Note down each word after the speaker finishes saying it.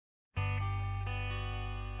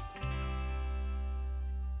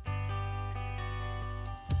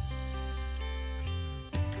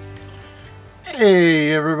Hey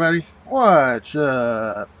everybody, what's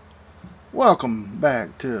up? Welcome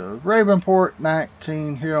back to Ravenport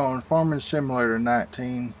 19 here on Farming Simulator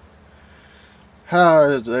 19. How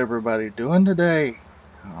is everybody doing today?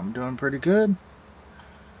 I'm doing pretty good.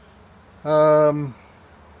 Just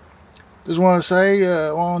want to say,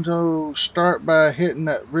 I want to start by hitting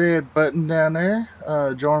that red button down there.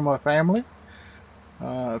 Join my family.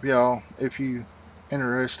 If you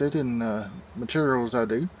interested in materials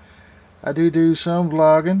I do some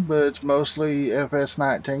vlogging, but it's mostly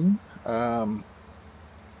FS19.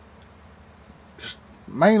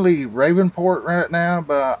 Mainly Ravenport right now,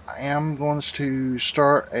 but I am going to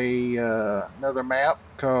start another map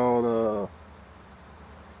called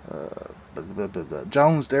the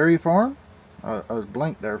Jones Dairy Farm. I was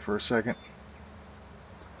blank there for a second.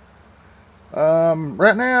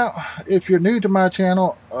 Right now, if you're new to my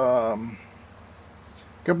channel,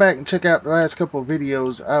 go back and check out the last couple of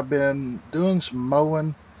videos. I've been doing some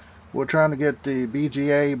mowing. We're trying to get the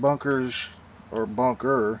BGA bunkers or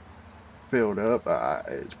bunker filled up.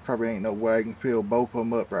 It probably ain't no way I can fill both of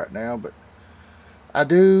them up right now, but I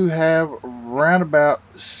do have around about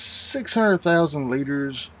 600,000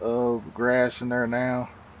 liters of grass in there now.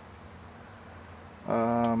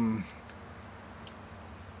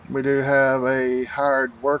 We do have a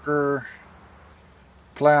hired worker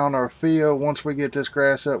plowing our field. Once we get this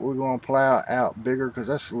grass up, we're going to plow out bigger because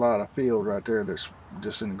that's a lot of field right there that's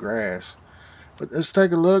just in grass. But let's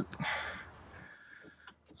take a look.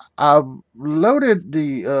 I've loaded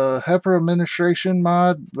the heifer administration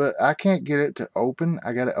mod, but I can't get it to open.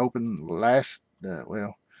 I got it open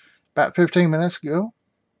about 15 minutes ago.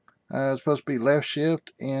 It's supposed to be left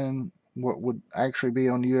shift, and what would actually be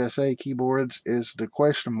on USA keyboards is the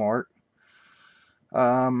question mark.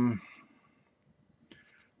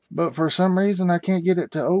 But for some reason I can't get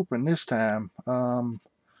it to open this time.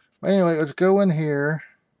 Anyway, let's go in here.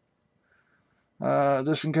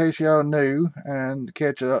 Just in case y'all new and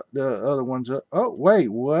catch the other ones up. Oh, wait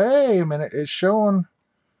a minute. It's showing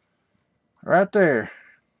right there.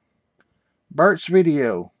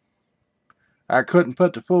 Burchvideo. I couldn't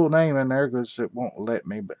put the full name in there because it won't let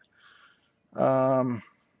me, but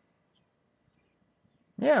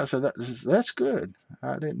yeah, so that's good.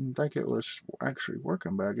 I didn't think it was actually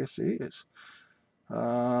working, but I guess it is.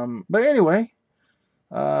 But anyway,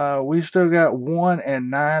 we still got 1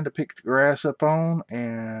 and 9 to pick the grass up on,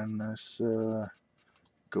 and let's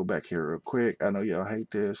go back here real quick. I know y'all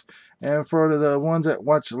hate this. And for the ones that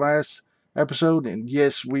watched the last episode, and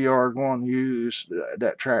yes, we are going to use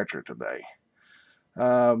that tractor today.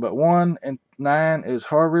 But 1 and 9 is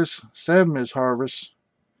harvest, 7 is harvest.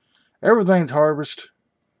 Everything's harvest.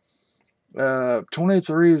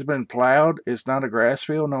 23 has been plowed. It's not a grass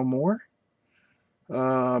field no more.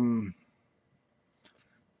 As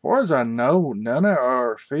far as I know, none of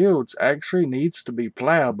our fields actually needs to be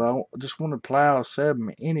plowed, but I just want to plow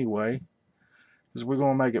 7 anyway, because we're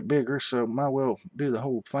going to make it bigger, so might well do the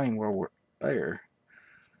whole thing while we're there.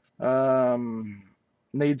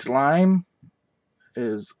 Needs lime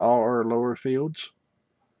is all our lower fields.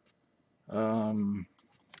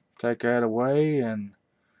 Take that away, and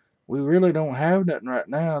we really don't have nothing right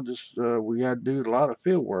now. Just we got to do a lot of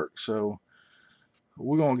field work, so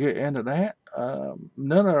we're gonna get into that.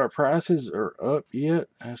 None of our prices are up yet.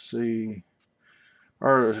 Let's see.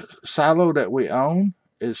 Our silo that we own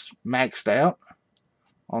is maxed out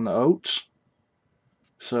on the oats,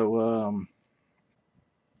 so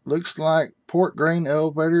looks like pork grain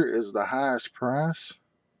elevator is the highest price.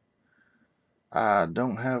 I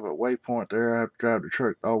don't have a waypoint there. I have to drive the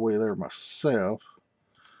truck all the way there myself.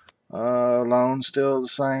 Loan still the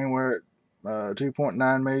same. We're at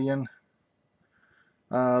 2.9 million.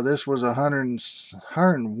 This was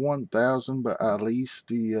 101,000, but at least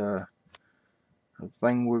the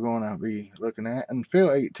thing we're going to be looking at. And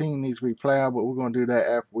field 18 needs to be plowed, but we're going to do that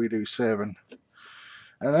after we do 7.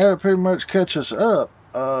 And that'll pretty much catch us up.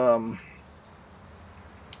 Let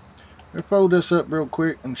me fold this up real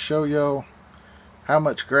quick and show y'all how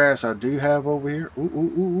much grass I do have over here.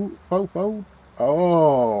 Ooh, fold.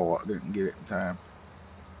 Oh, I didn't get it in time.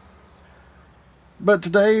 But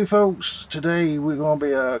today, folks, we're going to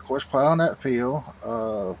be, of course, plowing that field,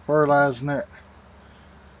 fertilizing it,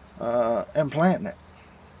 and planting it.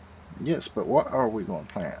 Yes, but what are we going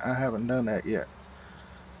to plant? I haven't done that yet.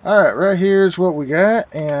 Alright, right here is what we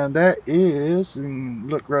got, and that is, and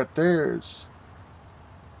look right there,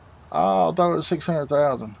 I thought it was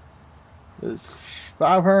 600,000. It's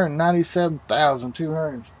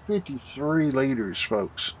 597,253 liters,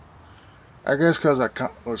 folks. I guess because I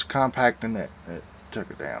was compacting it took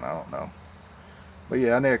it down. I don't know. But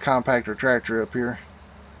yeah, I need a compactor tractor up here.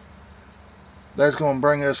 That's going to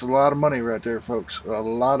bring us a lot of money right there, folks. A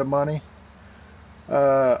lot of money.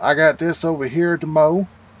 I got this over here to mow.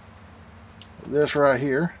 This right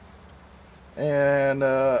here. And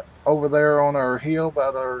over there on our hill by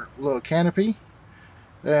our little canopy.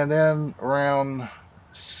 And then around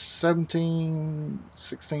 17,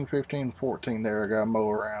 16, 15, 14 there, I got to mow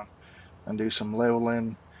around and do some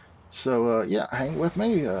leveling. So, yeah, hang with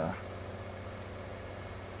me. I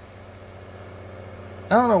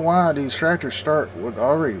don't know why these tractors start with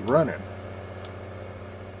already running.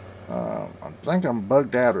 I think I'm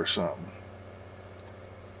bugged out or something.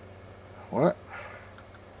 What?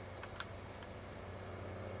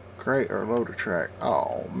 Crate or loader track.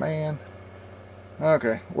 Oh, man.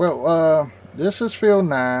 Okay, well, this is field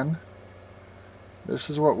 9. This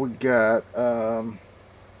is what we got. I'm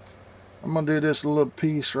going to do this little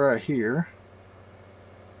piece right here.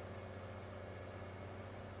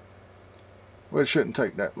 Well, it shouldn't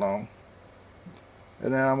take that long.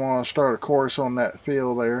 And then I'm going to start a course on that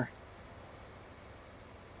field there.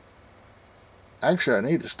 Actually, I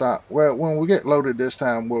need to stop. Well, when we get loaded this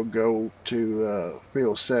time, we'll go to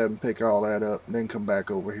field 7, pick all that up, and then come back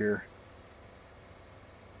over here.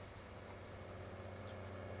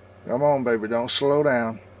 Come on, baby, don't slow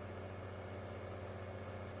down.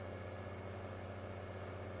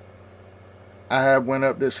 I have went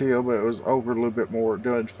up this hill, but it was over a little bit more,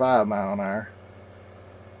 doing 5 miles an hour.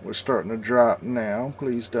 We're starting to drop now.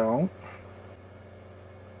 Please don't.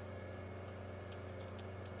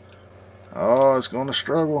 Oh, it's going to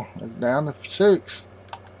struggle. It's down to 6.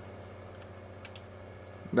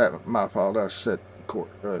 That's my fault. I set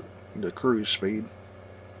the cruise speed.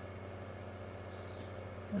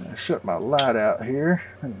 I shut my light out here.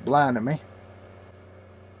 It's blinding me.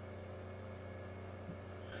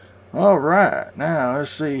 Alright, now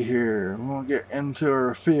let's see here. We're going to get into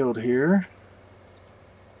our field here.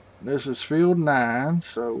 This is field 9,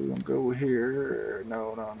 so we're going to go here.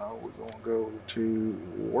 No. We're going to go to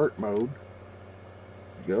work mode.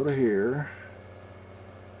 Go to here.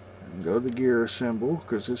 And go to gear symbol,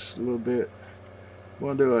 because it's a little bit.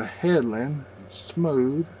 We're going to do a headland.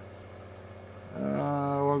 Smooth.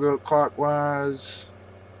 We'll go clockwise.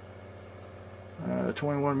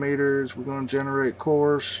 21 meters. We're going to generate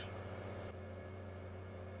course.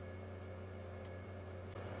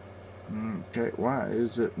 Okay, why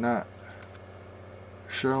is it not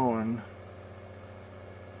showing?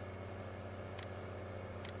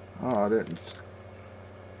 Oh, I didn't.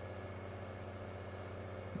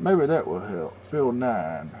 Maybe that will help. Field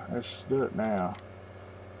 9. Let's do it now.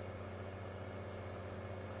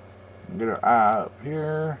 Get our eye up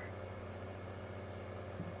here.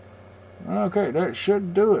 Okay, that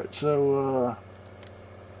should do it. So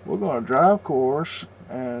we're going to drive course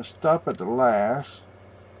and stop at the last.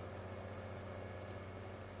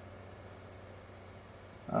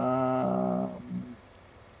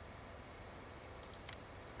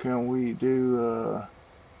 Can we do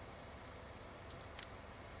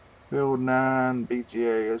field 9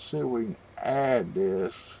 BGA? Let's see if we can add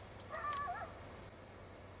this.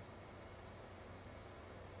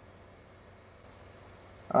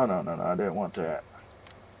 Oh, no, I didn't want that.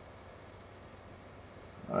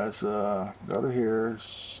 Let's go to here,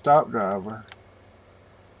 stop driver,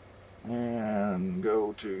 and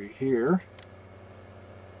go to here,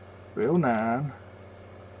 field 9.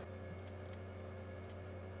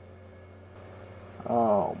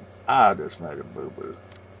 Oh, I just made a boo-boo.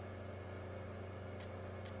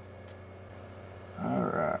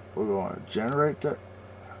 Alright, we're going to generate that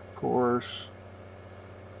course.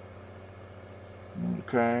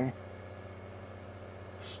 Okay.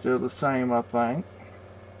 Still the same, I think.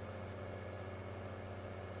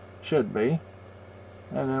 Should be.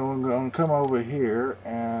 And then we're going to come over here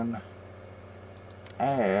and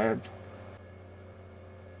add.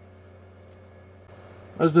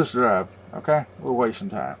 Let's just drive. Okay? We're wasting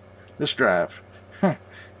time. Just drive.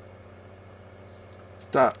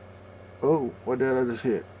 Stop. Oh, what did I just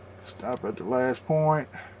hit? Stop at the last point.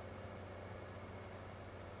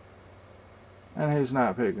 And he's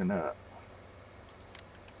not picking up.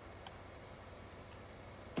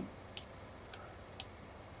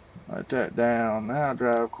 Let that down. Now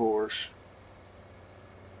drive course.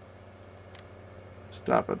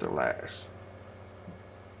 Stop at the last.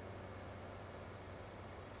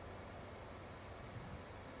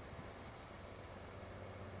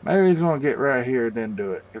 Maybe he's going to get right here and then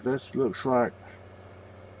do it. Because this looks like.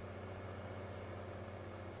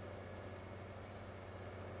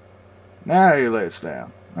 Now he lets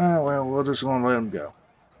down. Oh, well, we're just going to let him go.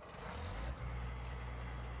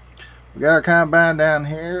 We got our combine down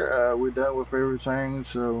here. We're done with everything.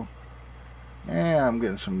 So Yeah, I'm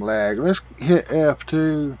getting some lag. Let's hit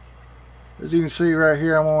F2. As you can see right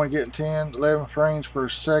here, I'm only getting 10, 11 frames per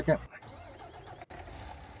second.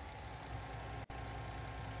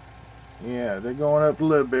 Yeah, they're going up a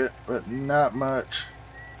little bit, but not much.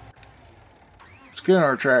 Let's get on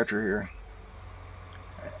our tractor here.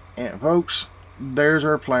 And folks, there's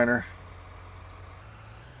our planter.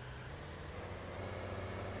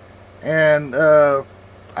 And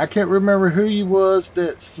I can't remember who you was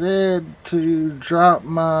that said to drop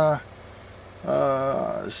my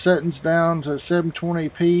settings down to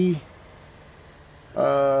 720p.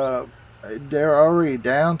 They're already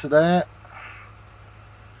down to that.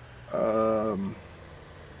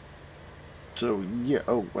 So yeah.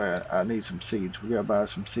 Oh, well, I need some seeds. We gotta buy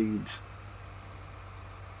some seeds.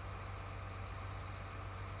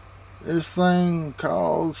 This thing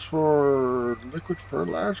calls for liquid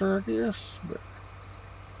fertilizer, I guess, but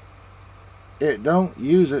it don't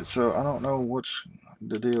use it, so I don't know what's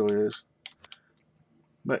the deal is.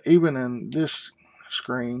 But even in this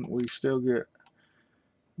screen, we still get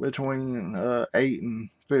between 8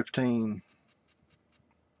 and 15.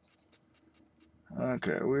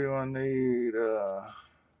 Okay, we don't need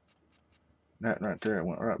that right there. It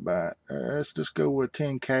went right by it. Let's just go with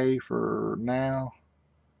 10K for now.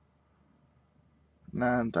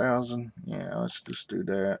 9,000. Yeah, let's just do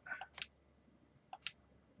that.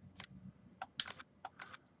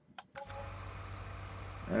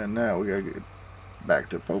 And now we gotta get back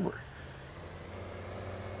to Pobre.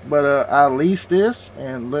 But I lease this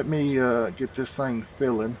and let me get this thing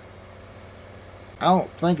filling. I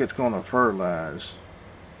don't think it's gonna fertilize,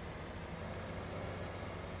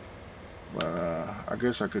 but I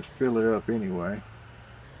guess I could fill it up anyway.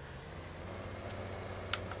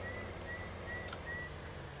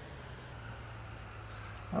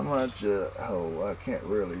 How much? Oh, I can't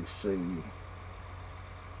really see.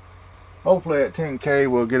 Hopefully at 10K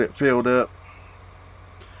we'll get it filled up.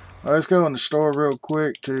 Let's go in the store real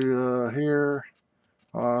quick to here.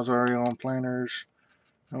 Oh, I was already on planters.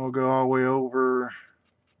 And we'll go all the way over.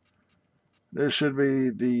 This should be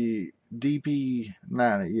the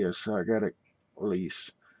DP90. Yes, I got it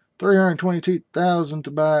lease. 322,000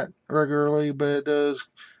 to buy it regularly, but it does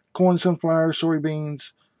corn, sunflower,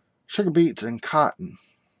 soybeans, sugar beets, and cotton.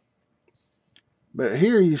 But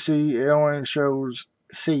here you see it only shows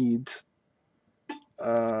seeds,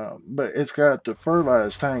 but it's got the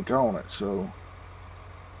fertilized tank on it, so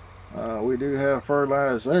we do have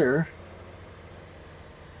fertilizer there.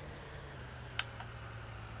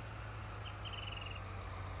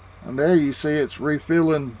 And there you see it's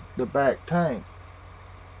refilling the back tank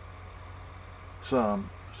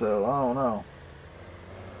some, so I don't know.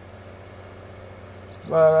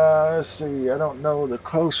 But let's see, I don't know the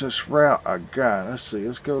closest route I got. Let's see,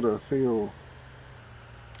 let's go to field.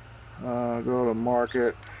 Go to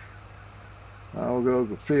market. We'll go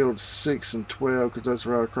to field 6 and 12 because that's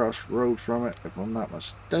right across the road from it, if I'm not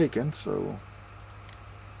mistaken. So,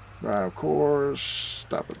 drive course,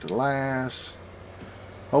 stop at the last.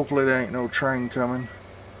 Hopefully there ain't no train coming.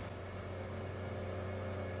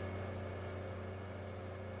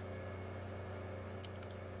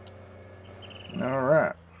 All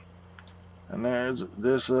right. And there's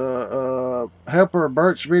this helper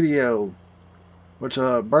Burchvideo, which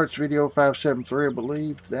Burchvideo 573, I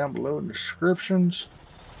believe, down below in the descriptions.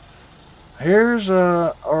 Here's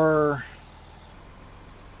our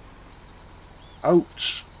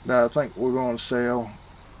oats that I think we're going to sell.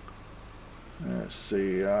 Let's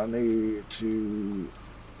see, I need to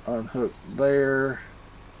unhook there.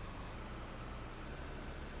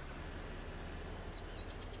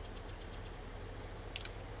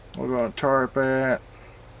 We're going to tarp that.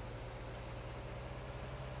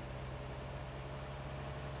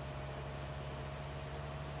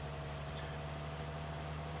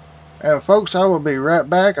 And folks, I will be right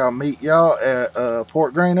back. I'll meet y'all at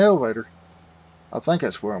Port Grain Elevator. I think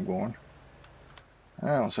that's where I'm going. Hang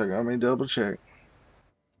on a second, let me double check.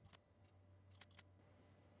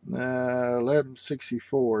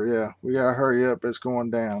 1164, yeah. We gotta hurry up, it's going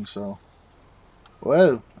down, so.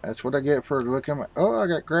 Whoa, that's what I get for looking at. Oh, I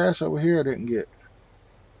got grass over here I didn't get.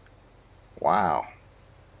 Wow.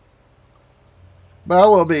 But I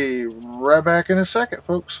will be right back in a second,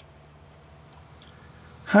 folks.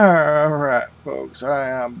 Alright, folks, I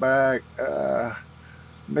am back.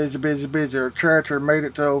 Busy. Our tractor made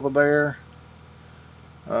it to over there.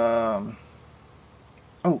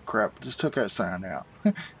 Oh crap, just took that sign out.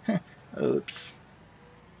 Oops.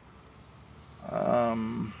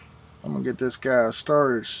 I'm gonna get this guy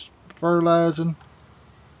started fertilizing.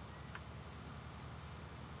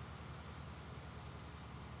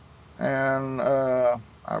 And I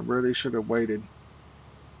I really should have waited.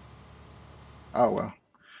 Oh well.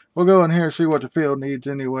 We'll go in here and see what the field needs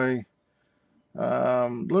anyway.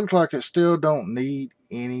 Looks like it still don't need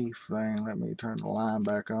anything. Let me turn the line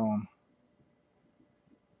back on.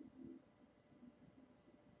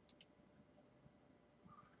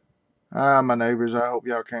 My neighbors, I hope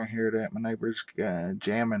y'all can't hear that. My neighbors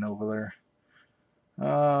jamming over there.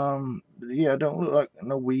 Yeah, don't look like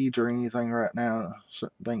no weeds or anything right now, so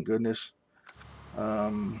thank goodness.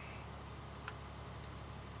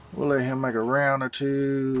 We'll let him make a round or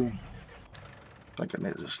two. I think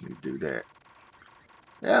I just need to do that.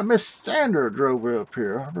 Yeah, Miss Sandra drove up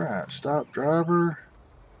here. All right, stop driver.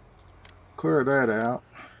 Clear that out.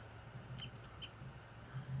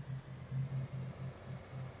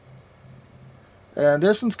 And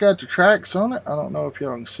this one's got the tracks on it. I don't know if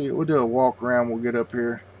y'all can see it. We'll do a walk around. We'll get up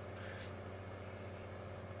here.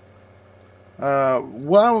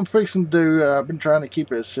 What I'm fixing to do, I've been trying to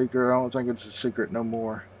keep it a secret. I don't think it's a secret no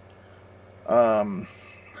more.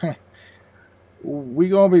 We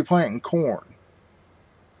gonna be planting corn,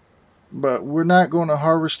 but we're not going to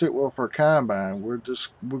harvest it with our combine. We're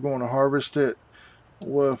going to harvest it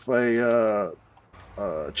with a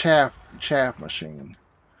chaff machine.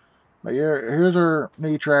 But yeah, here's our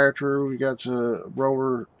knee tractor. We got the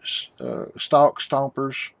roller stalk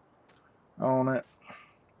stompers on it.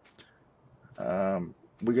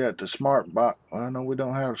 We got the smart box. Well, no, we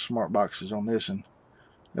don't have smart boxes on this one.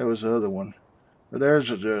 That was the other one. But there's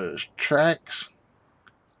the tracks.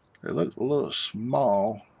 They look a little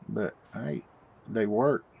small, but hey, they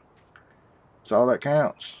work. That's all that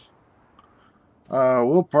counts.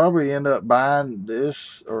 We'll probably end up buying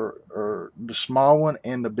this or the small one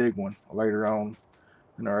and the big one later on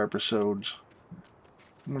in our episodes.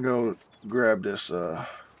 I'm gonna go grab this.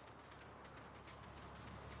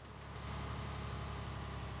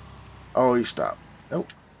 Oh, he stopped.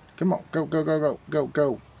 Nope. Come on, go, go, go, go,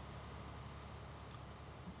 go,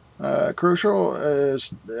 go. Crucial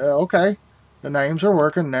is okay. The names are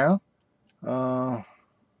working now.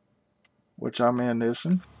 Which I'm in this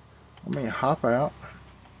one. Let me hop out.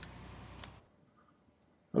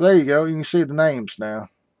 Well, there you go. You can see the names now.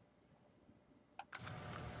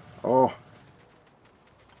 Oh,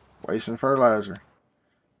 wasting fertilizer.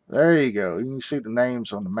 There you go. You can see the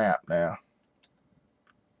names on the map now.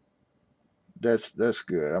 That's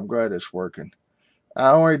good. I'm glad it's working.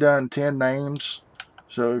 I only done 10 names,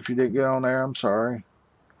 so if you didn't get on there, I'm sorry.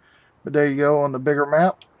 But there you go on the bigger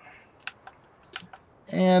map.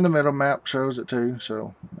 And the middle map shows it too,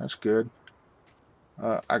 so that's good.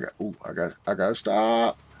 I gotta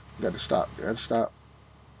stop. Gotta stop.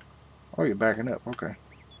 Oh, you're backing up. Okay.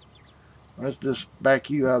 Let's just back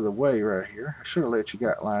you out of the way right here. I should have let you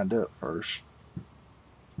get lined up first.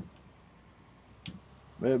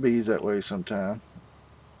 It be that way sometime.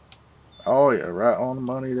 Oh yeah, right on the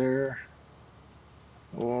money there.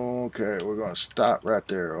 Okay, we're gonna stop right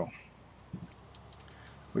there.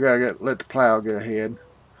 We gotta let the plow get ahead.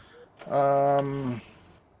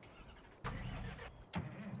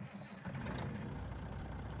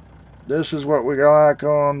 This is what we got like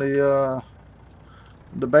on the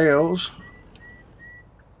bales.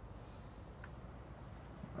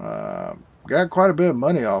 Got quite a bit of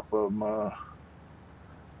money off of them. I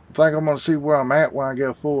think I'm going to see where I'm at when I get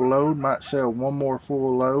a full load. Might sell one more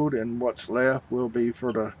full load, and what's left will be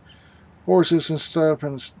for the horses and stuff,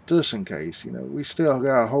 and just in case. You know, we still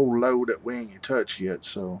got a whole load that we ain't touched yet,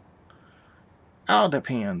 so all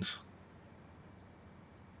depends.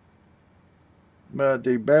 But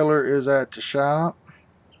the baler is at the shop.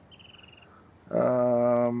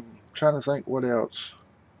 Trying to think what else.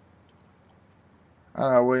 I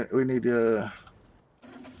don't know, we need to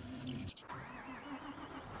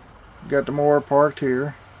got the mower parked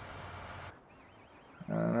here.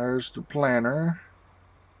 There's the planter.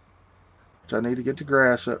 So I need to get the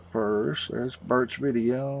grass up first. There's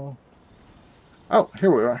Burchvideo. Oh,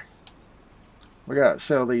 here we are. We got to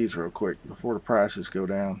sell these real quick before the prices go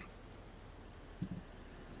down.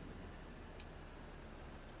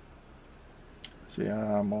 See,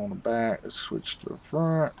 I'm on the back. Let's switch to the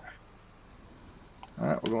front.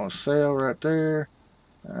 Alright, we're going to sell right there.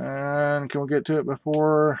 And can we get to it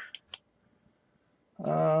before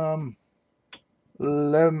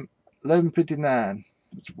 11:59?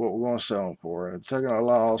 That's what we're going to sell them for. I'm taking a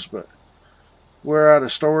loss, but we're out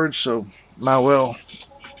of storage, so might well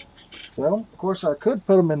sell them. Of course, I could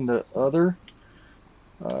put them in the other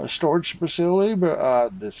storage facility, but I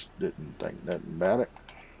just didn't think nothing about it.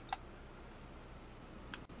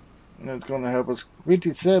 And it's going to help us.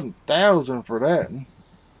 57,000 for that.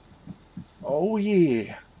 Oh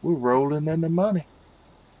yeah, we're rolling in the money.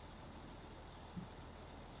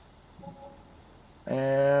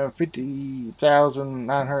 And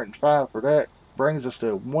 50,905 for that. Brings us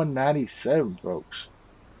to 197, folks.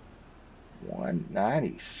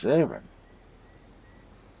 197.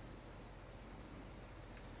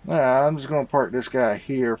 Now, I'm just going to park this guy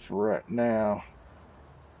here for right now.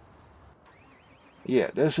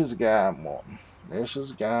 Yeah, this is the guy I'm wanting. This is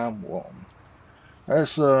the guy I'm wanting.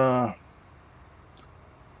 Let's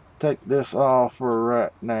take this off for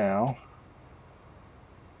right now.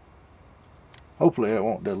 Hopefully it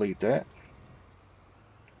won't delete that.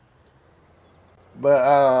 But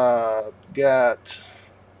I got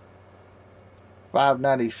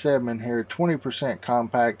 597 here, 20%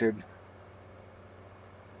 compacted.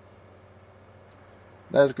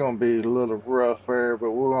 That's going to be a little rough there,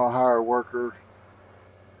 but we're going to hire a worker.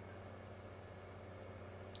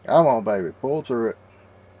 Come on, baby, pull through it.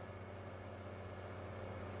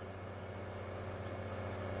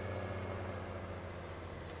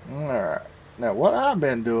 Alright, now what I've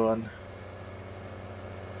been doing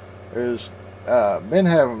is been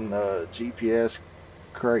having the GPS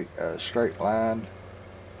crate straight lined,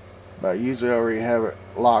 but I usually already have it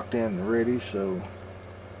locked in and ready, so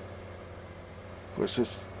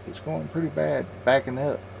it's going pretty bad backing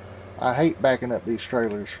up. I hate backing up these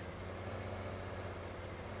trailers.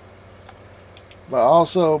 But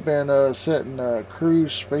also been setting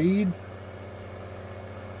cruise speed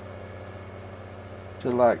to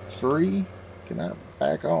like 3. Can I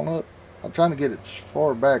back on up? I'm trying to get it as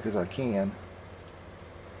far back as I can.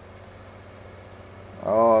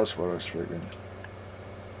 Oh, that's what I was figuring.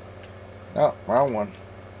 No, wrong one.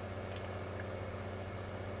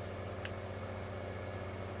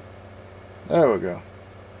 There we go.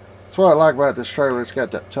 That's what I like about this trailer. It's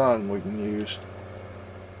got that tongue we can use.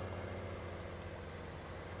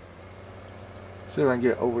 See if I can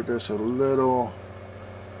get over this a little.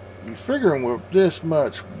 You're figuring with this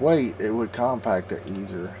much weight, it would compact it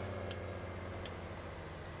easier.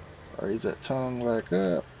 Raise that tongue back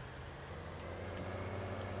up.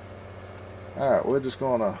 Alright, we're just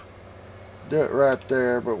going to do it right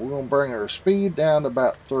there, but we're going to bring our speed down to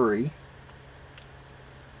about 3.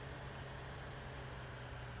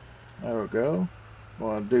 There we go. We're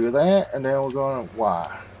going to do that, and then we're going to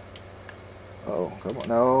Y. Oh, come on.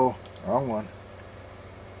 No, wrong one.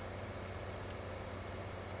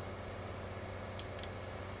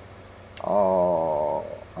 Oh,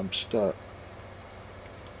 I'm stuck.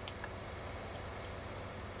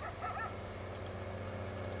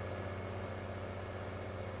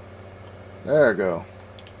 There we go.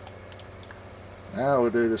 Now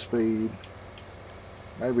we'll do the speed.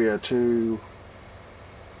 Maybe a 2.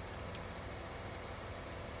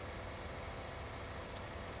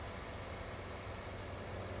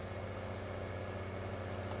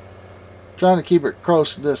 Trying to keep it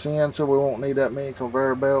close to this end so we won't need that many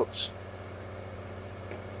conveyor belts.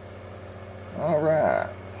 Alright.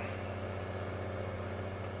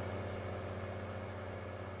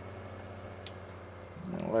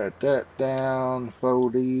 Let that down,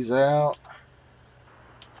 fold these out,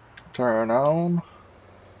 turn on,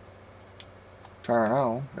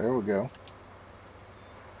 there we go.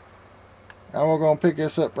 Now we're going to pick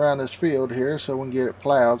this up around this field here so we can get it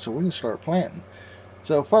plowed so we can start planting.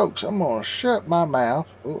 So folks, I'm going to shut my mouth.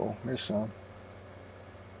 Uh-oh, missed some.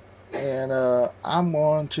 And I'm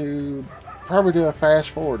going to probably do a fast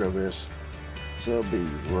forward of this. So I'll be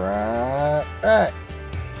right back.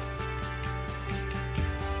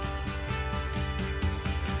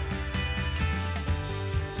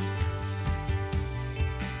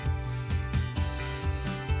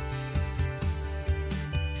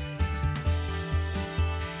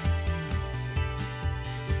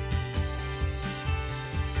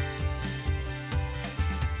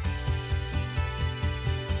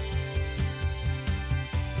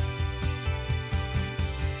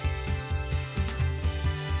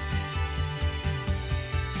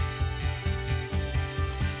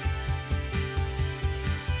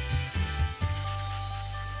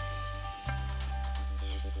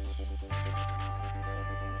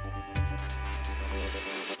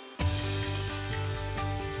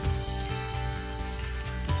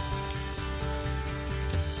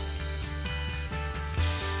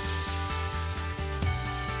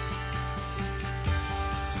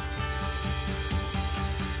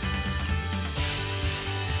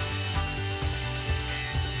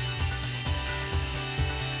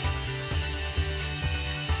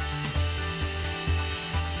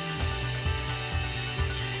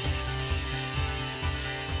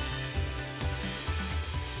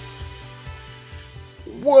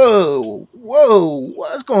 Whoa,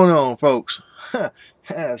 what's going on, folks?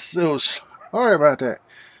 So sorry about that.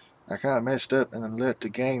 I kind of messed up and then let the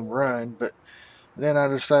game run, but Then I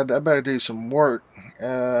decided I better do some work.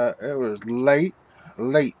 It was late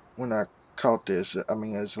when I caught this. I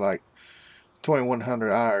mean, it's like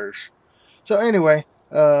 2100 hours. So anyway,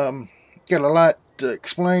 got a lot to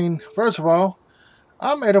explain. First of all,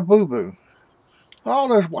 I'm at a boo-boo. All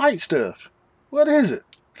this white stuff. What is it?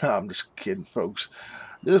 No, I'm just kidding, folks.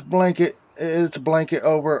 This blanket, it's a blanket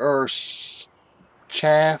over our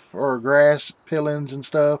chaff or grass peelings and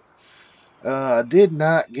stuff. I did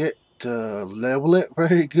not get to level it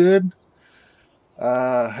very good.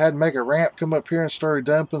 Had to make a ramp come up here and started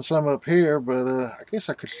dumping some up here, but I guess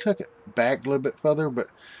I could tuck it back a little bit further, but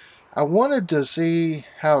I wanted to see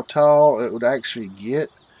how tall it would actually get.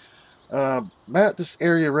 About this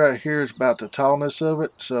area right here is about the tallness of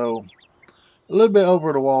it, so a little bit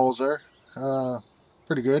over the walls there.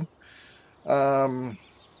 Pretty good.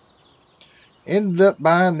 Ended up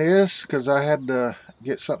buying this because I had to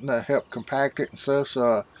get something to help compact it and stuff, so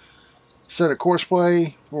I set a course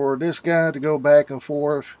play for this guy to go back and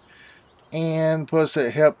forth, and plus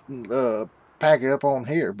it helped pack it up on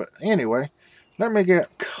here. But anyway, let me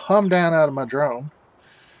come down out of my drone.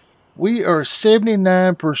 We are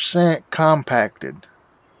 79% compacted.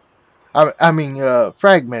 I mean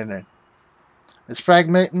fragmented. It's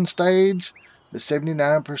fragmenting stage. It's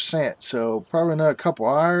 79%. So probably another couple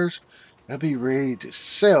hours, I'll be ready to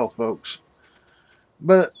sell, folks.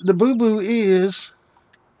 But the boo-boo is,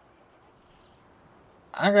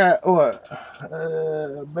 I got what,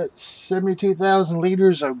 about 72,000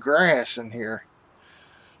 liters of grass in here.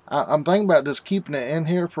 I'm thinking about just keeping it in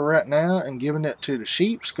here for right now and giving it to the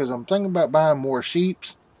sheeps, because I'm thinking about buying more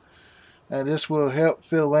sheeps, and this will help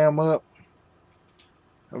fill them up.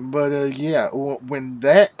 But yeah, when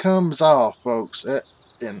that comes off, folks,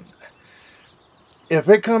 and if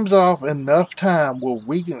it comes off enough time, well,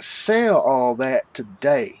 we can sell all that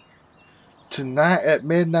today. Tonight at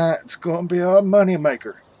midnight, it's going to be a money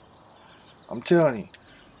maker. I'm telling you.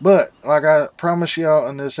 But like I promised y'all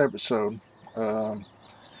in this episode,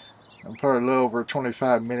 I'm probably a little over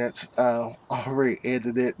 25 minutes. I already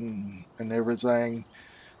edited it and everything,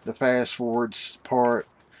 the fast forwards part,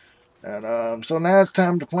 and so now it's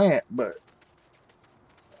time to plant. But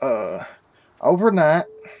overnight,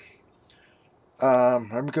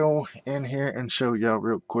 let me go in here and show y'all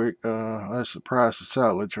real quick. That's the price of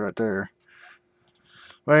silage right there.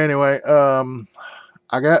 But anyway,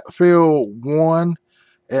 I got field 1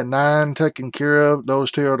 and 9 taken care of.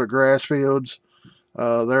 Those two are the grass fields.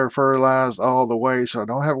 They're fertilized all the way, so I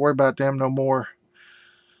don't have to worry about them no more.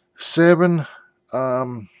 7,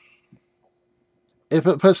 if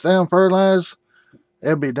it puts down fertilize,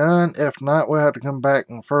 it'll be done. If not, we'll have to come back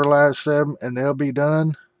and fertilize 7, and they'll be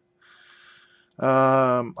done.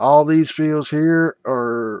 All these fields here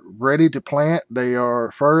are ready to plant. They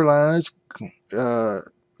are fertilized.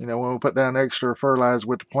 You know, when we put down extra fertilizer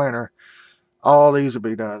with the planter, all these will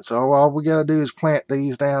be done. So all we got to do is plant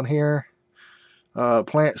these down here.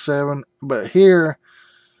 Plant 7. But here,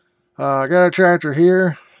 I got a tractor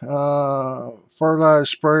here. Fertilizer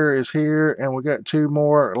sprayer is here, and we got 2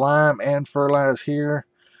 more, lime and fertilize here.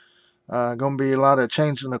 Gonna be a lot of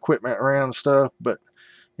changing equipment around and stuff, but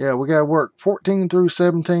yeah, we gotta work 14 through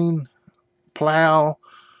 17, plow,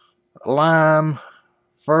 lime,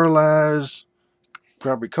 fertilize,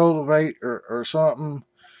 probably cultivate or something,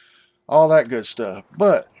 all that good stuff.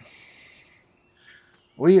 But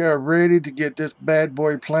we are ready to get this bad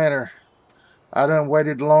boy planter. I done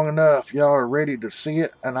waited long enough. Y'all are ready to see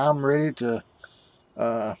it, and I'm ready to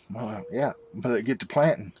yeah, get to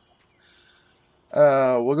planting.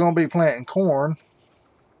 We're gonna be planting corn,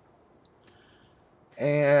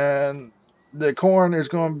 and the corn is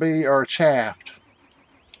going to be our chaff.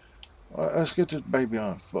 Well, let's get this baby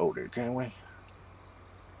unfolded, can we?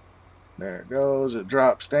 There it goes. It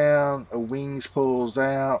drops down. The wings pulls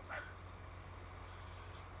out.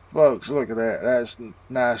 Folks, look at that. That's a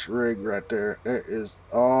nice rig right there. That is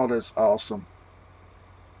all. That's awesome.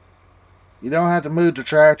 You don't have to move the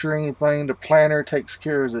tractor or anything. The planter takes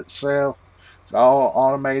care of itself. It's all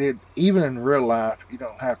automated. Even in real life, you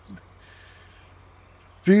don't have to.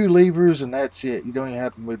 Few levers and that's it. You don't even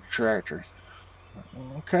have to move the tractor.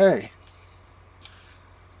 Okay.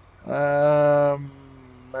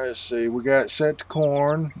 Let's see. We got set to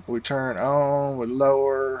corn. We turn on. We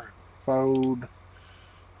lower, fold,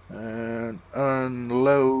 and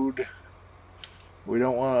unload. We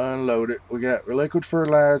don't want to unload it. We got liquid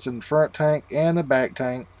fertilizer in the front tank and the back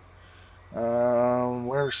tank.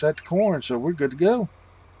 We're set to corn, so we're good to go.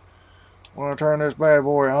 Want to turn this bad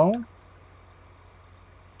boy on.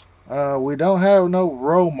 We don't have no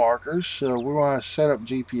row markers, so we want to set up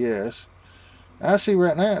GPS. I see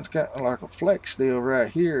right now it's got like a flex deal right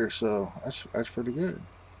here, so that's pretty good.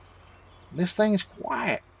 This thing's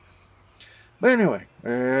quiet. But anyway,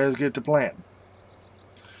 let's get to planting.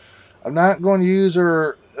 I'm not going to use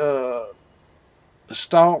our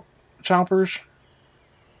stalk chompers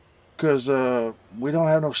because we don't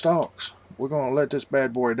have no stalks. We're going to let this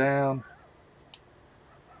bad boy down.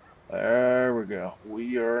 There we go.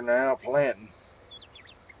 We are now planting.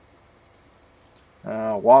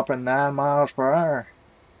 Whopping 9 miles per hour.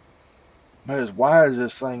 But as wide as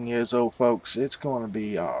this thing is, oh folks, it's going to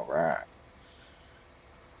be alright.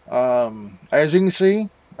 As you can see,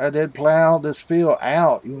 I did plow this field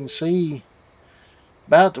out. You can see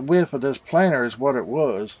about the width of this planter is what it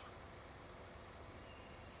was.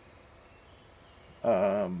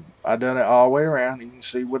 I done it all the way around. You can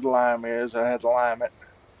see where the lime is. I had to lime it.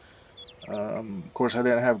 Of course, I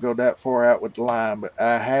didn't have to go that far out with the lime, but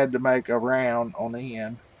I had to make a round on the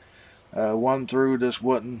end. One through just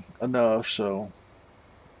wasn't enough, so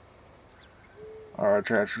our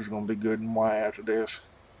tractor's going to be good and wide after this.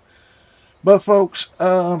 But folks,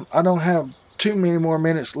 I don't have too many more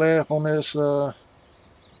minutes left on this. Like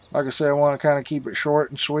I said, I want to kind of keep it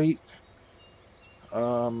short and sweet.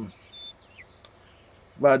 But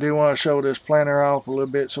I do want to show this planter off a little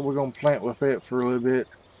bit, so we're going to plant with it for a little bit.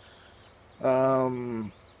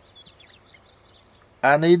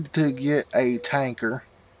 I need to get a tanker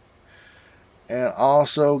and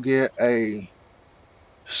also get a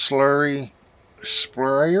slurry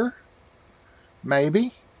sprayer,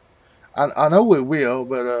 maybe. I know we will,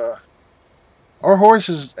 but our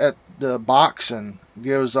horses at the boxing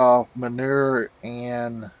gives off manure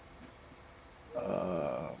and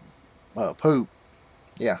poop.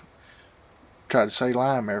 Yeah, tried to say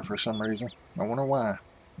lime there for some reason. I wonder why.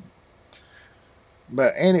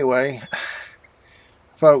 But anyway,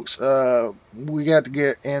 folks, we got to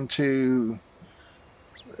get into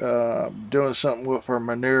doing something with our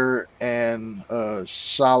manure and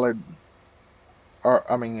solid. Or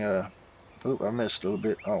I mean, oop, I missed a little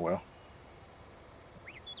bit. Oh well.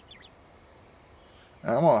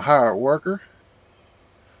 I'm gonna hire a worker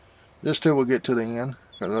just till we get to the end,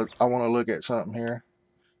 because I want to look at something here.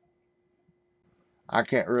 I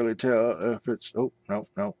can't really tell if it's. Oh,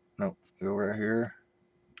 nope. Go right here.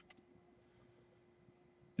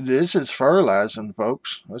 This is fertilizing,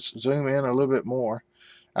 folks. Let's zoom in a little bit more.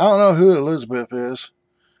 I don't know who Elizabeth is.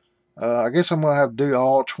 I guess I'm going to have to do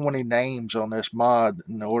all 20 names on this mod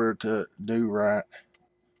in order to do right.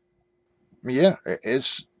 Yeah,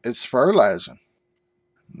 it's fertilizing.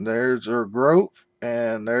 There's our growth,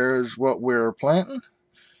 and there's what we're planting.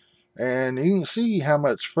 And you can see how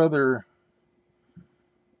much further,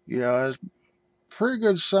 it's pretty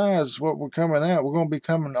good size what we're coming out. We're going to be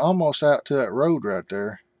coming almost out to that road right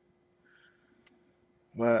there.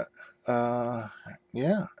 But,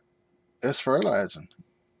 yeah, it's fertilizing.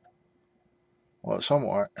 Well,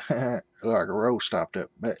 somewhat. Like a road stopped up,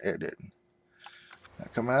 but it didn't. I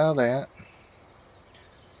come out of that.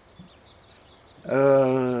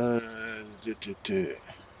 I'm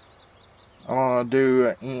gonna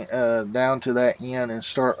do down to that end and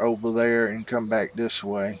start over there and come back this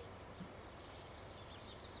way.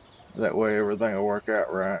 That way everything will work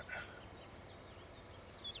out right.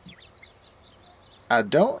 I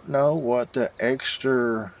don't know what the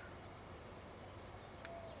extra.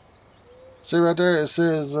 See right there, it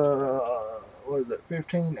says what is it,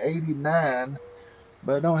 1589,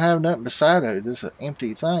 but I don't have nothing beside it. It's an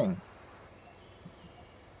empty thing.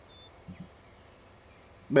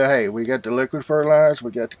 But hey, we got the liquid fertilizer,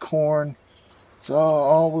 we got the corn. It's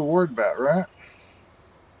all we're worried about, right?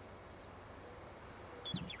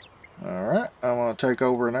 Alright, I'm going to take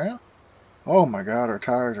over now. Oh my god, our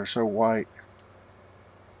tires are so white.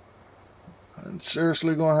 I'm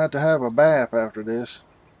seriously going to have a bath after this.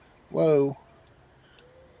 Whoa.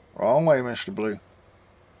 Wrong way, Mr. Blue.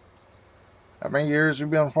 How many years have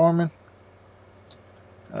you been farming?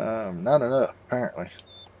 Not enough, apparently.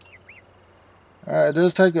 Alright, it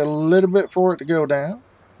does take a little bit for it to go down.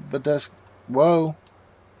 But that's... Whoa.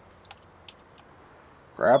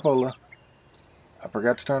 Crapola. I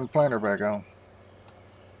forgot to turn the planter back on.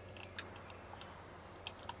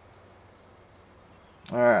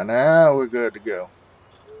 Alright, now we're good to go.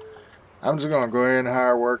 I'm just going to go ahead and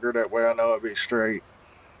hire a worker. That way I know it'll be straight.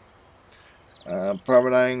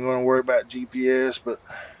 Probably not even going to worry about GPS, but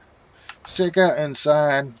let's check out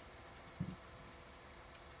inside.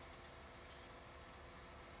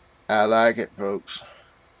 I like it, folks.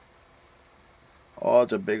 Oh,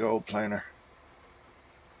 it's a big old planter.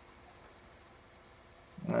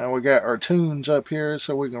 Now we got our tunes up here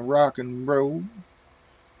so we can rock and roll.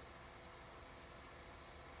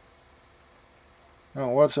 Oh,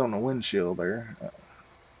 what's on the windshield there?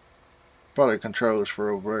 Probably controls for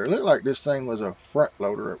over there. It looked like this thing was a front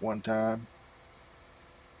loader at one time.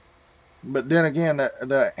 But then again,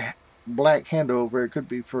 that black handle over there could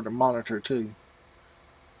be for the monitor too.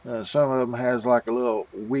 Some of them has like a little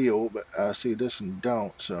wheel, but I see this one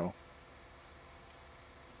don't, so.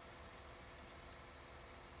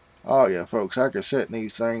 Oh yeah, folks, I could sit in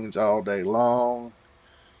these things all day long.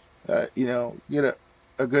 You know, get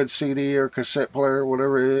a good CD or cassette player,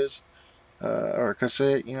 whatever it is, or a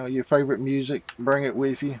cassette, you know, your favorite music, bring it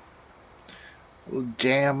with you. We'll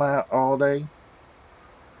jam out all day.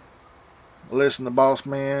 Listen to Boss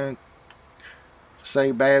Man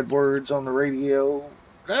say bad words on the radio.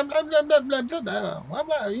 Blah, blah, blah, blah, blah, blah,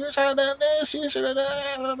 blah. You should have done this, you should have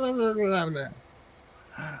done that.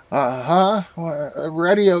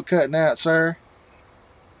 Radio cutting out, sir.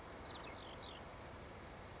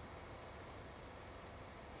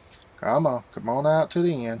 Come on out to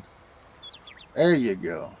the end. There you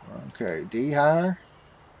go. Okay, D higher.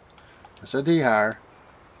 That's a D higher.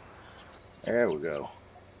 There we go.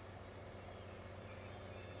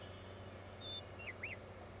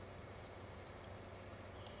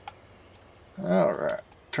 Alright.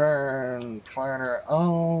 Turn planner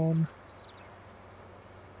on.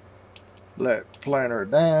 Let planner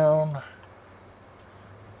down.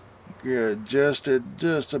 Get adjusted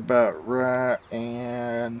just about right.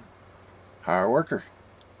 And hire worker.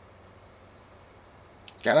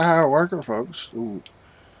 Gotta hire a worker, folks. Ooh.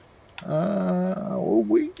 What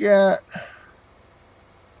we got?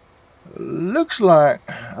 Looks like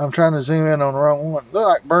I'm trying to zoom in on the wrong one. Look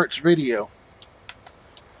like Burchvideo.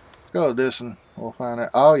 Go to this one. We'll find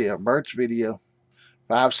out. Oh yeah, Burchvideo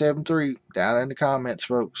 573 down in the comments,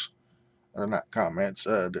 folks. Or not comments,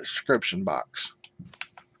 description box.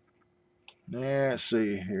 Let's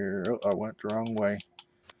see here. Oh, I went the wrong way.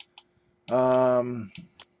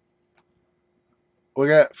 We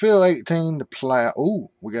got field 18 to plow. Ooh,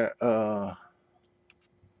 we got well,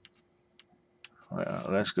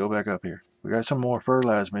 let's go back up here. We got some more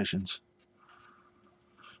fertilize missions.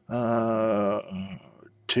 2.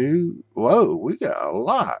 Whoa, we got a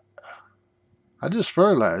lot. I just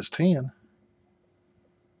fertilized 10.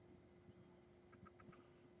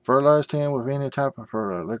 Fertilize 10 with any type of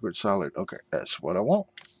fertilizer, liquid, solid. Okay, that's what I want.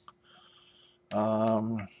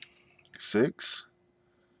 6.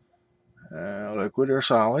 Liquid or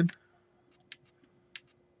solid.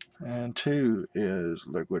 And 2 is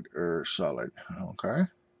liquid or solid. Okay.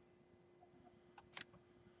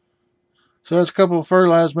 So that's a couple of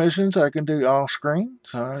fertilize missions I can do off screen.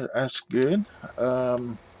 So that's good.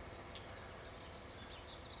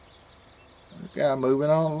 Guy moving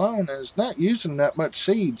on along, and it's not using that much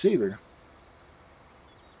seeds either.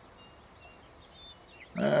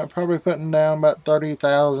 Probably putting down about 30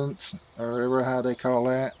 thousandths, or whatever how they call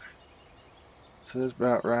that. So that's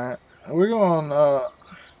about right. We're going,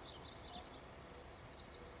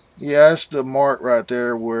 yeah, that's the mark right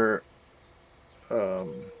there where,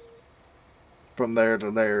 from there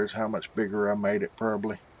to there is how much bigger I made it,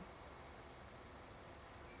 probably.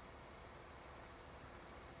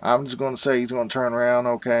 I'm just going to say he's going to turn around,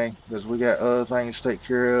 okay, because we got other things to take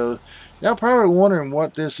care of. Y'all probably wondering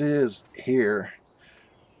what this is here.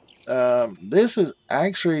 This is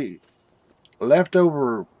actually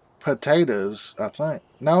leftover potatoes, I think.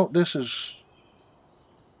 No, this is...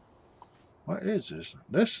 What is this?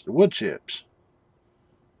 This is wood chips.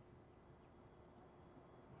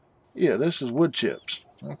 Yeah, this is wood chips.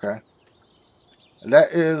 Okay.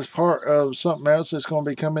 That is part of something else that's going to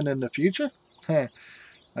be coming in the future.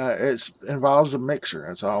 It involves a mixer.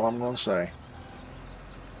 That's all I'm going to say.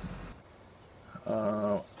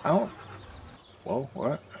 I don't... Whoa,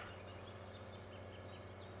 what?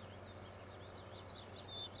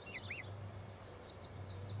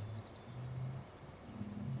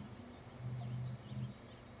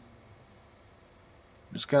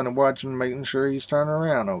 Just kind of watching, making sure he's turning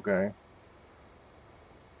around okay.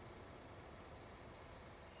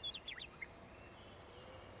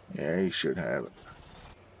 Yeah, he should have it.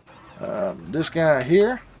 This guy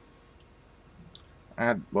here,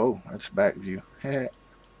 whoa, that's back view.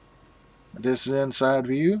 This is inside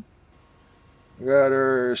view. We got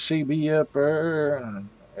our CB up there,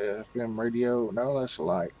 FM radio. No, that's a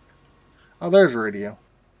light. Oh, there's a radio.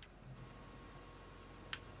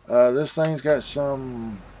 This thing's got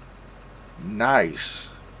some nice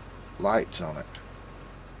lights on it.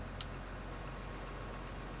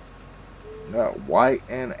 Got white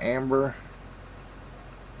and amber.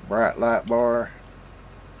 Bright light bar.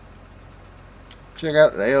 Check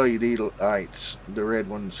out the LED lights, the red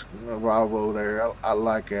ones, Volvo there. I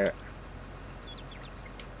like that.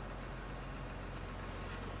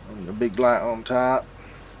 And the big light on top.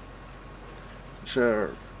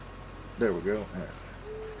 Sure. There we go.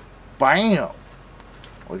 Bam!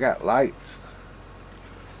 We got lights.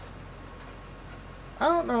 I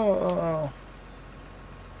don't know.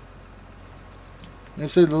 You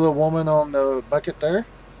see the little woman on the bucket there?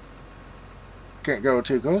 Can't go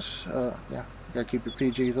too close. Yeah, gotta keep it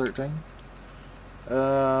PG-13.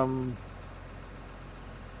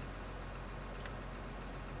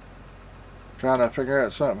 Trying to figure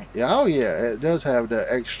out something. Yeah, oh yeah, it does have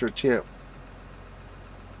the extra chip.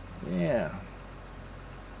 Yeah.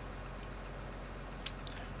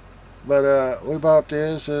 But we bought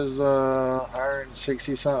this as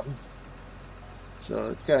 160 something.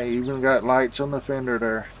 So it's got even got lights on the fender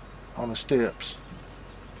there, on the steps.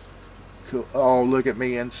 Cool. Oh, look at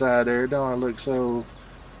me inside there. Don't I look so?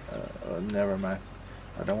 Never mind.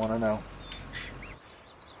 I don't want to know.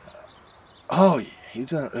 Oh yeah, he's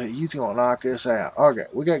gonna knock us out. Okay,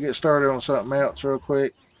 we gotta get started on something else real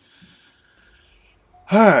quick.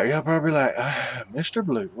 Alright, y'all probably like, Mr.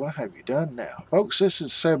 Blue, what have you done now? Folks, this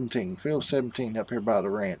is 17, field 17 up here by the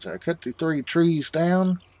ranch. I cut the 3 trees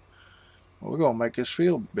down. We're going to make this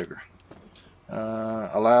field bigger.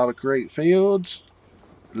 Allow to create fields.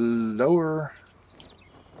 Lower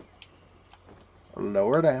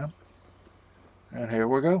down. And here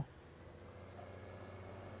we go.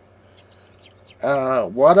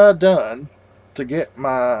 What I done to get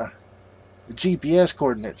my GPS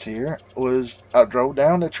coordinates here was I drove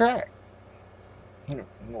down the track.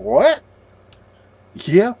 What?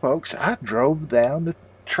 Yeah, folks, I drove down the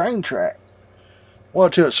train track. Well,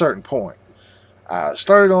 to a certain point. I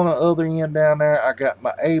started on the other end down there. I got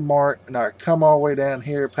my A mark, and I come all the way down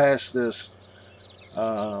here past this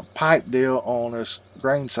pipe deal on this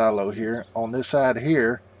grain silo here. On this side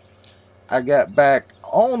here, I got back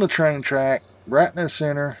on the train track, right in the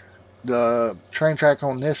center. The train track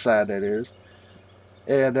on this side, that is.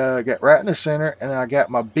 And got right in the center, and I got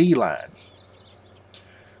my B line.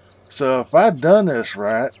 So if I'd done this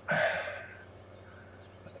right,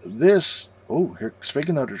 this, oh, here,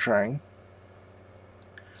 speaking of the train,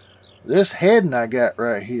 this heading I got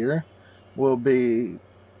right here will be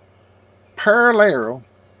parallel.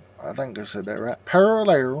 I think I said that right.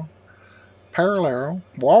 Parallel to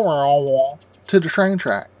the train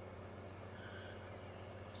track.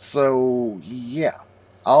 So yeah,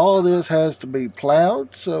 all this has to be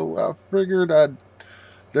plowed. So I figured I'd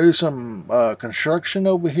do some construction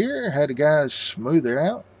over here. Had the guys smooth it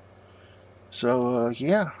out. So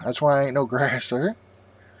yeah, that's why ain't no grass there.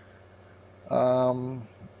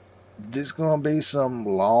 There's gonna be some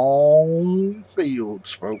long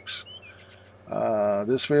fields, folks.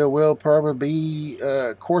 This field will probably be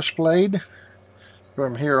course played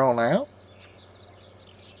from here on out.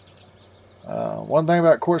 One thing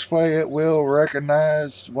about course play, it will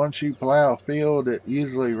recognize once you plow a field, it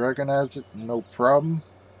usually recognizes it, no problem.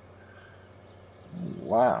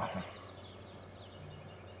 Wow.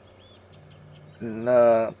 And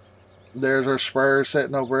there's our sprayer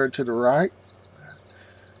sitting over to the right.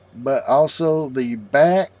 But also the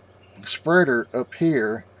back spreader up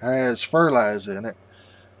here has fertilizer in it,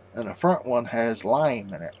 and the front one has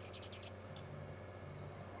lime in it.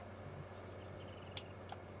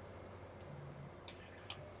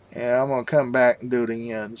 And I'm gonna come back and do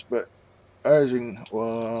the ends, but as you can,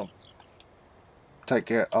 well, take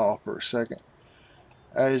that off for a second.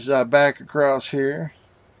 As I back across here,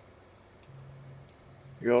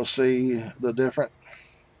 you'll see the different.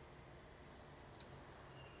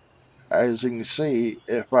 As you can see,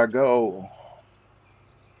 if I go,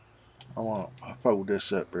 I want to fold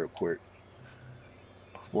this up real quick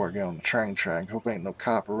before I get on the train track. Hope ain't no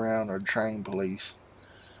cop around or train police.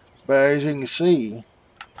 But as you can see,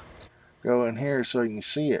 go in here so you can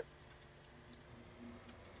see it.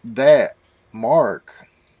 That mark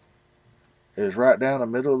is right down the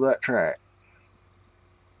middle of that track.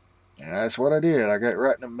 And that's what I did. I got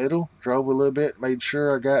right in the middle, drove a little bit, made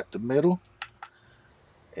sure I got the middle.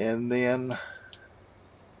 And then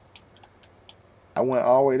I went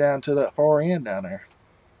all the way down to that far end down there.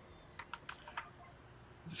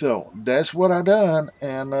 So that's what I done,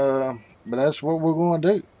 and but that's what we're going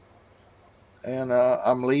to do. And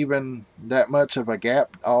I'm leaving that much of a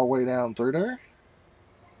gap all the way down through there.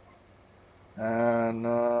 And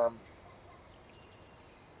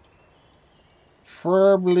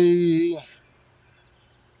probably,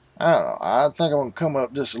 I don't know, I think I'm going to come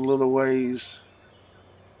up just a little ways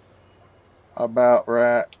about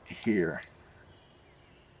right here.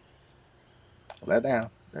 Let down.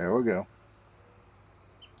 There we go.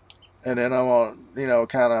 And then I'm going to, you know,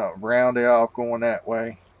 kind of round it off going that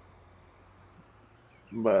way.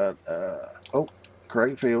 But, oh,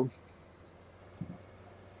 crate field.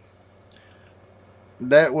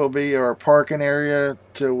 That will be our parking area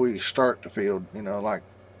till we start the field. You know, like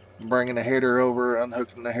bringing the header over,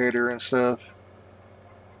 unhooking the header and stuff.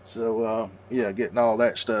 So yeah, getting all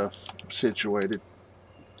that stuff situated.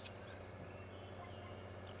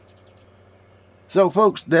 So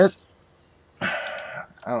folks, that's, I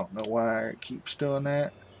don't know why it keeps doing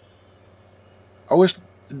that. I wish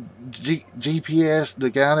GPS, the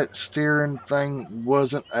guided steering thing,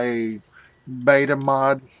 wasn't a beta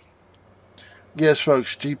mod. Yes,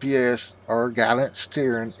 folks, GPS or guided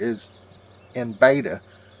steering is in beta.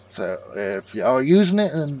 So if y'all using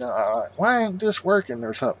it and why ain't this working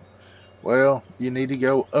or something, well, you need to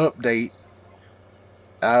go update.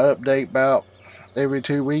 I update about every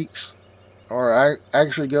 2 weeks, or I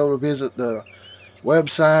actually go to visit the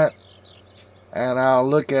website and I'll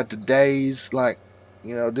look at the days, like,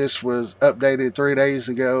 you know, this was updated 3 days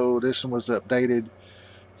ago, this one was updated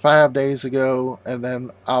 5 days ago, and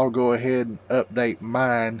then I'll go ahead and update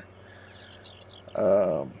mine,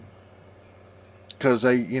 because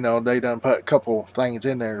they, you know, they done put a couple things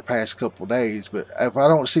in there the past couple days. But if I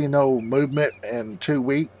don't see no movement in 2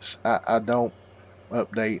 weeks, I don't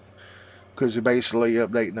update, because you're basically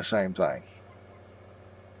updating the same thing.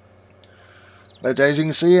 But as you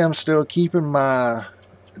can see, I'm still keeping my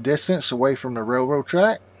distance away from the railroad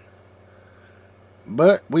track.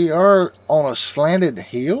 But we are on a slanted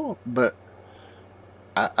hill, but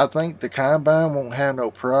I think the combine won't have no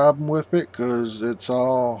problem with it, because it's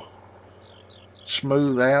all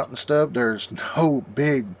smooth out and stuff. There's no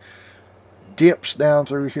big dips down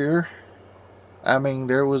through here. I mean,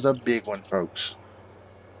 there was a big one, folks.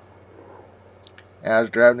 And I was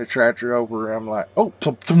driving the tractor over, I'm like, oh,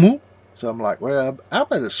 so I'm like, well, I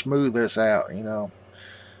better smooth this out, you know,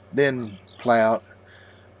 then plow it.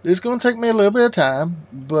 It's going to take me a little bit of time,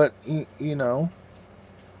 but, you know,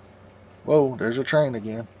 whoa, there's a train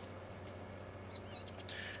again.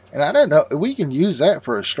 And I didn't know, we can use that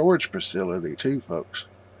for a storage facility too, folks.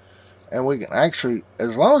 And we can actually,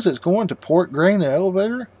 as long as it's going to Port Grain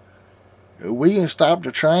Elevator, we can stop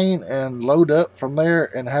the train and load up from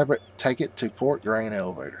there and have it take it to Port Grain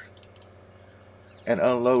Elevator and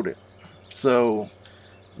unload it. So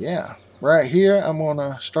yeah, right here I'm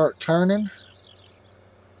gonna start turning.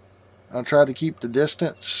 I'll try to keep the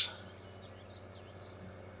distance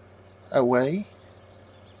away.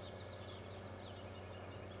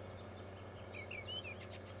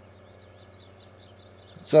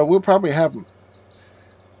 So we'll probably have,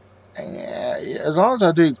 as long as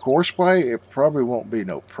I do course play, it probably won't be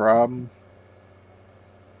no problem.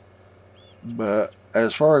 But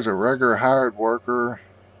as far as a regular hired worker,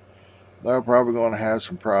 they're probably going to have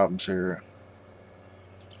some problems here.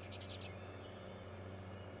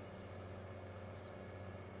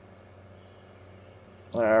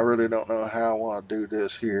 I really don't know how I want to do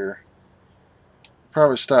this here.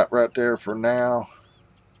 Probably stop right there for now.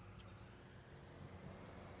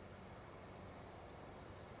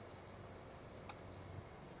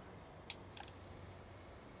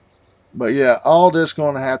 But yeah, all this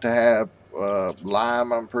going to have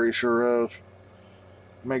lime, I'm pretty sure of.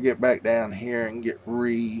 Let me get back down here and get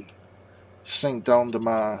re-synced onto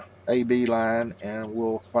my AB line, and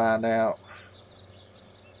we'll find out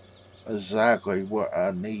exactly what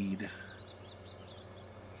I need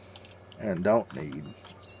and don't need.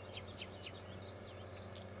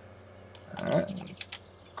 Alright,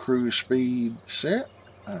 cruise speed set.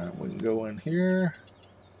 We can go in here.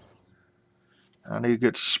 I need to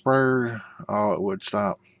get the sprayer. Oh, it would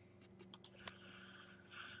stop.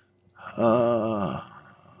 Wonder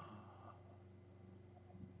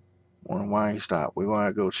why he stopped. We want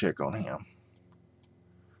to go check on him.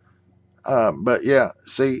 But yeah,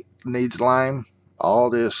 see, needs lime. All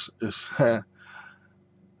this is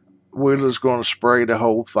we're just going to spray the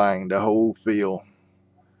whole thing, the whole field,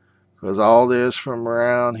 because all this from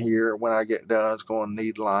around here, when I get done, is going to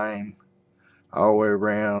need lime all the way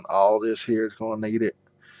around. All this here is going to need it,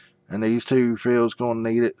 and these two fields going to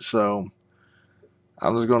need it. So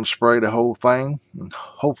I'm just going to spray the whole thing, and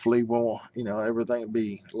hopefully we'll, you know, everything will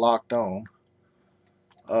be locked on.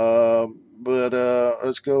 But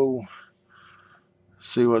let's go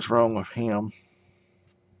see what's wrong with him.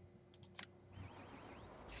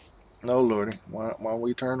 No, Lordy, why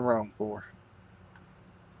we turn around for?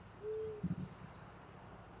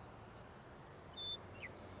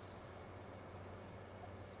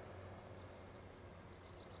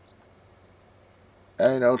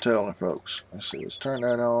 Ain't no telling, folks. Let's see, let's turn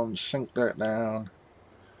that on, sink that down.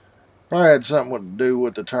 Probably had something to do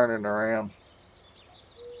with the turning around.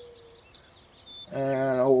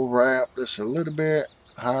 And overwrap this a little bit.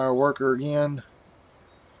 Hire a worker again.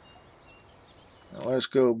 let's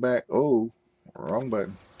go back. Oh, wrong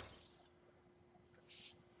button.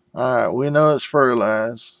 Alright, we know it's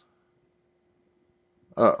fertilized.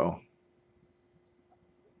 Uh-oh.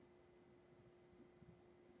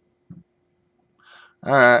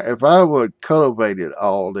 Alright, if I would cultivated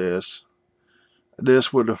all this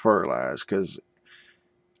would have fertilized, because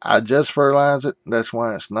I just fertilized it. That's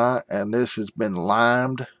why it's not. And this has been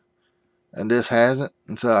limed, and this hasn't.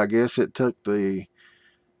 And so I guess it took the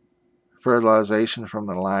fertilization from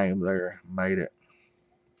the lime there, made it.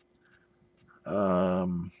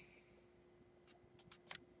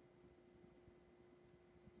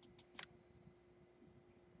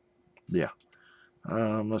 Yeah.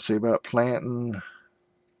 Let's see about planting.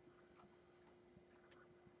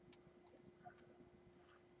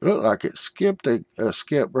 It looked like it skipped a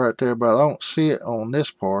skip right there, but I don't see it on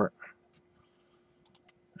this part.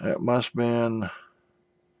 It must have been,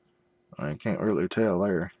 I can't really tell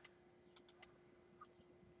there.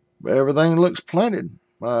 But everything looks planted.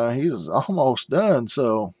 He's almost done,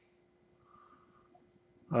 so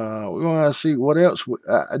we're going to see what else.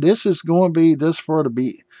 This is going to be just for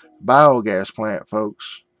the biogas plant,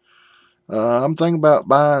 folks. I'm thinking about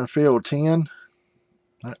buying field 10.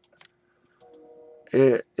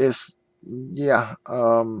 It's, yeah,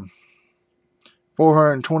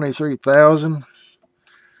 423,000.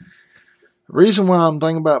 The reason why I'm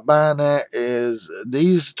thinking about buying that is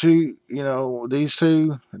these two, this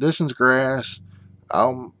one's grass.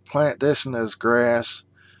 I'll plant this one as grass,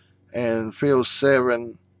 and field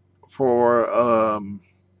 7 for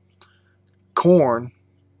corn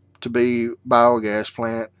to be biogas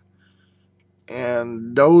plant.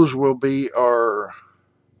 And those will be our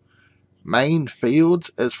main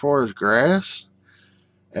fields as far as grass.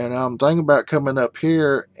 And I'm thinking about coming up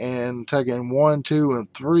here and taking 1, 2,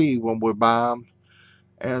 and 3 when we buy them,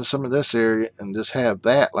 and some of this area, and just have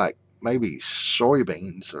that like maybe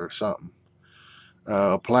soybeans or something.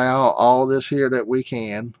 Plow all this here that we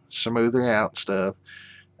can, smooth it out stuff,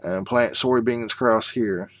 and plant soybeans across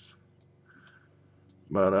here.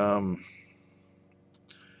 But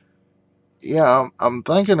yeah, I'm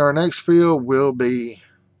thinking our next field will be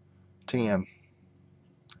 10.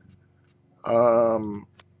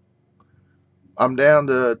 I'm down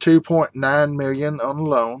to 2.9 million on the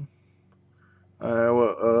loan.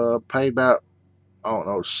 Paid about, I don't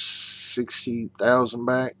know, 60,000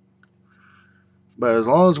 back. But as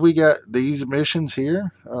long as we got these missions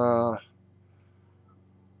here,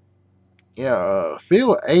 yeah,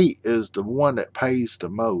 field 8 is the one that pays the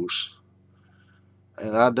most.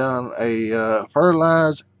 And I done a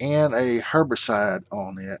fertilizer and a herbicide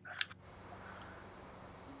on it.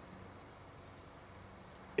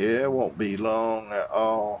 It won't be long at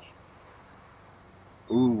all.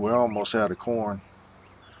 Ooh, we're almost out of corn.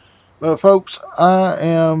 But folks, I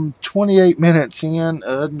am 28 minutes in.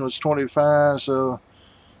 Uden was 25, so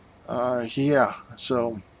yeah.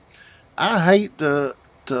 So I hate to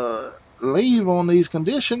leave on these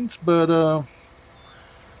conditions, but at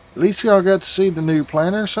least y'all got to see the new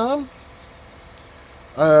planter some.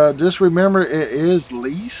 Just remember, it is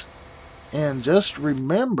leased, and just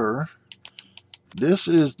remember, this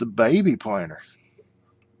is the baby planter.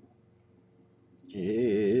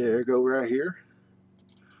 Yeah, go right here.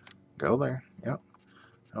 Go there. Yep.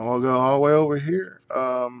 And we'll go all the way over here.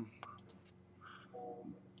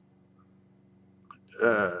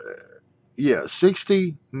 Yeah,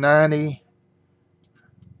 60, 90.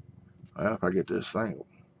 Well, if I get this thing.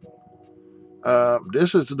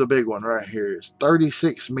 This is the big one right here. It's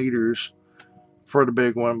 36 meters for the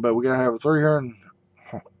big one, but we gotta have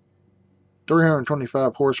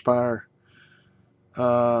 325 horsepower.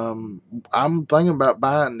 I'm thinking about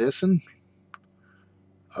buying this one.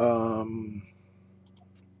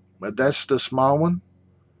 But that's the small one,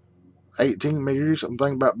 18 meters. I'm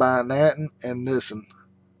thinking about buying that and this one,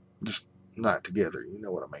 just not together. You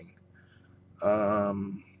know what I mean?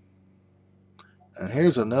 And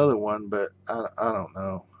here's another one, but I don't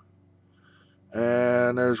know.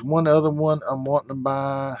 And there's one other one I'm wanting to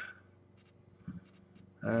buy.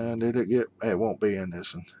 And did it get? It won't be in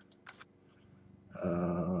this one.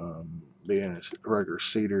 Be in its regular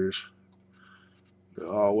cedars.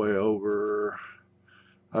 Go all the way over.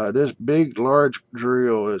 This big, large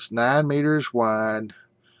drill is 9 meters wide,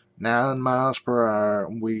 9 miles per hour.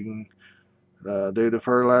 We can do the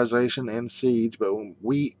fertilization and seeds, but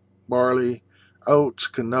wheat, barley, oats,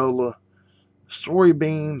 canola,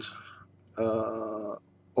 soybeans,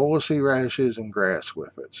 oilseed radishes, and grass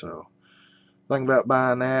with it. So think about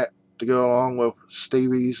buying that to go along with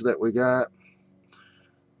Stevie's that we got.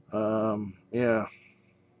 Yeah.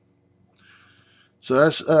 So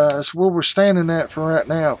that's where we're standing at for right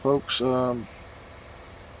now, folks.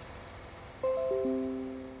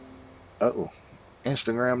 Uh-oh.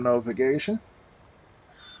 Instagram notification.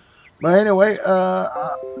 But anyway,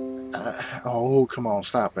 oh, come on,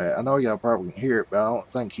 stop that. I know y'all probably can hear it, but I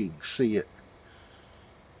don't think you can see it.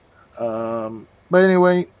 But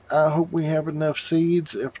anyway, I hope we have enough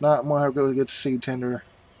seeds. If not, I'm going to have to go get the seed tender.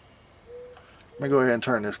 Let me go ahead and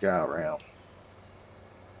turn this guy around.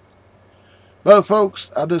 But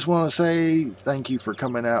folks, I just want to say thank you for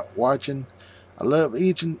coming out watching. I love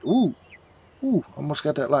each and... Ooh, almost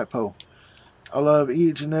got that light pole. I love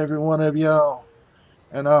each and every one of y'all.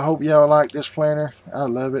 And I hope y'all like this planter. I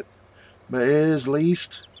love it. But it is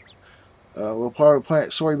leased. We'll probably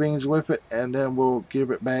plant soybeans with it, and then we'll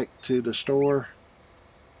give it back to the store.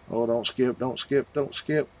 Oh, don't skip, don't skip, don't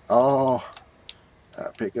skip. Oh, I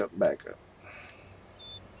pick up, back up.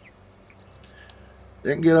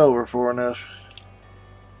 Didn't get over for enough.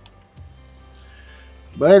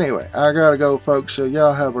 But anyway, I gotta go, folks. So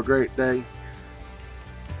y'all have a great day.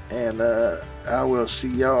 And I will see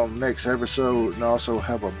y'all on the next episode. And also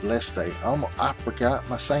have a blessed day. I forgot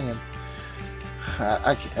my saying.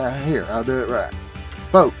 Here, I'll do it right.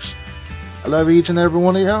 Folks, I love each and every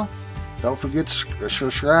one of y'all. Don't forget to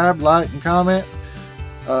subscribe, like, and comment.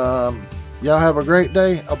 Y'all have a great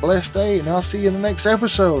day, a blessed day, and I'll see you in the next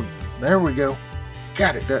episode. There we go.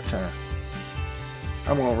 Got it that time.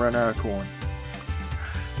 I'm going to run out of corn.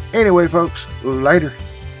 Anyway, folks, later.